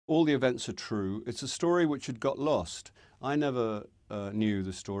all the events are true. It's a story which had got lost. I never knew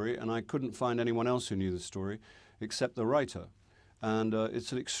the story, and I couldn't find anyone else who knew the story except the writer. And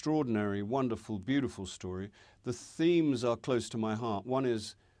it's an extraordinary, wonderful, beautiful story. The themes are close to my heart. One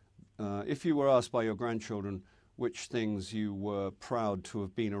is, if you were asked by your grandchildren which things you were proud to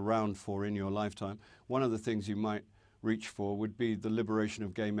have been around for in your lifetime, one of the things you might reach for would be the liberation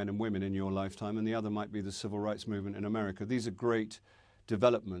of gay men and women in your lifetime, and the other might be the civil rights movement in America. These are great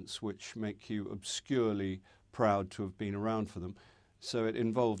developments which make you obscurely proud to have been around for them. So it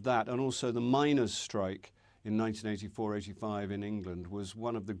involved that, and also the miners' strike in 1984-85 in England was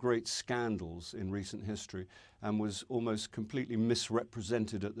one of the great scandals in recent history and was almost completely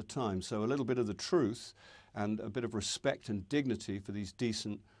misrepresented at the time. So a little bit of the truth and a bit of respect and dignity for these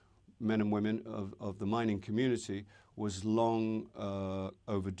decent men and women of the mining community was long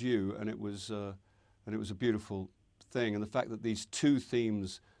overdue, and it was a beautiful thing. And the fact that these two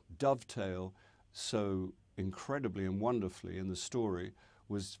themes dovetail so incredibly and wonderfully in the story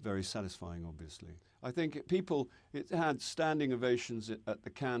was very satisfying, obviously. I think it had standing ovations at the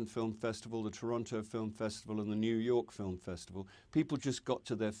Cannes Film Festival, the Toronto Film Festival, and the New York Film Festival. People just got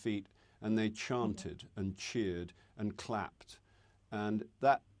to their feet and they chanted and cheered and clapped. And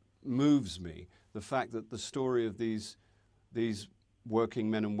that moves me, the fact that the story of these working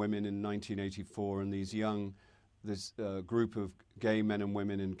men and women in 1984 and this group of gay men and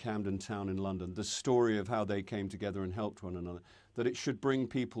women in Camden Town in London, the story of how they came together and helped one another, that it should bring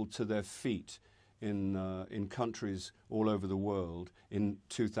people to their feet in countries all over the world in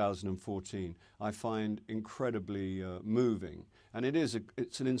 2014, I find incredibly moving. And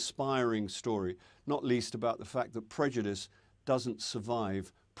it's an inspiring story, not least about the fact that prejudice doesn't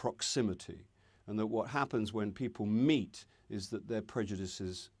survive proximity, and that what happens when people meet is that their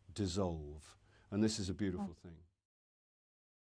prejudices dissolve. And this is a beautiful thing.